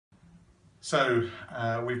So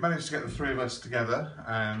we've managed to get the three of us together,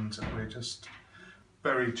 and we're just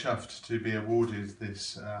very chuffed to be awarded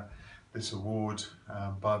this this award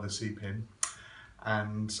by the CPIN,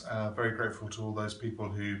 and very grateful to all those people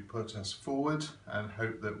who put us forward, and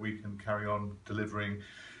hope that we can carry on delivering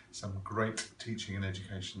some great teaching and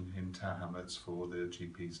education in Tower Hamlets for the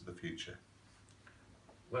GPs of the future.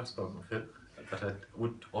 Well spoken, Phil. But I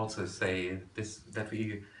would also say that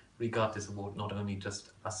we regard this award not only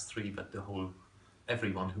just us three, but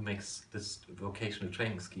everyone who makes this vocational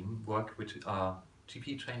training scheme work, which are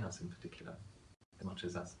GP trainers in particular, as much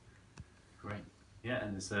as us. Great. Yeah,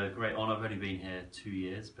 and it's a great honour. I've only been here 2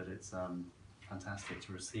 years, but it's fantastic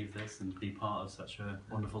to receive this and be part of such a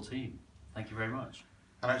wonderful team. Thank you very much.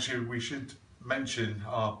 And actually, we should mention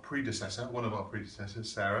our predecessor, one of our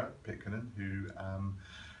predecessors, Sarah Pitcairn, who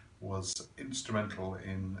was instrumental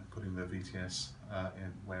in putting the VTS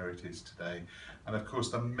in where it is today. And of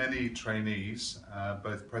course, the many trainees,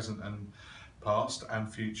 both present and past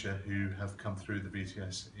and future, who have come through the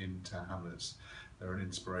VTS in Tower Hamlets. They're an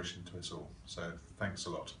inspiration to us all. So thanks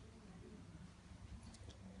a lot.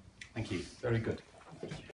 Thank you. Very good.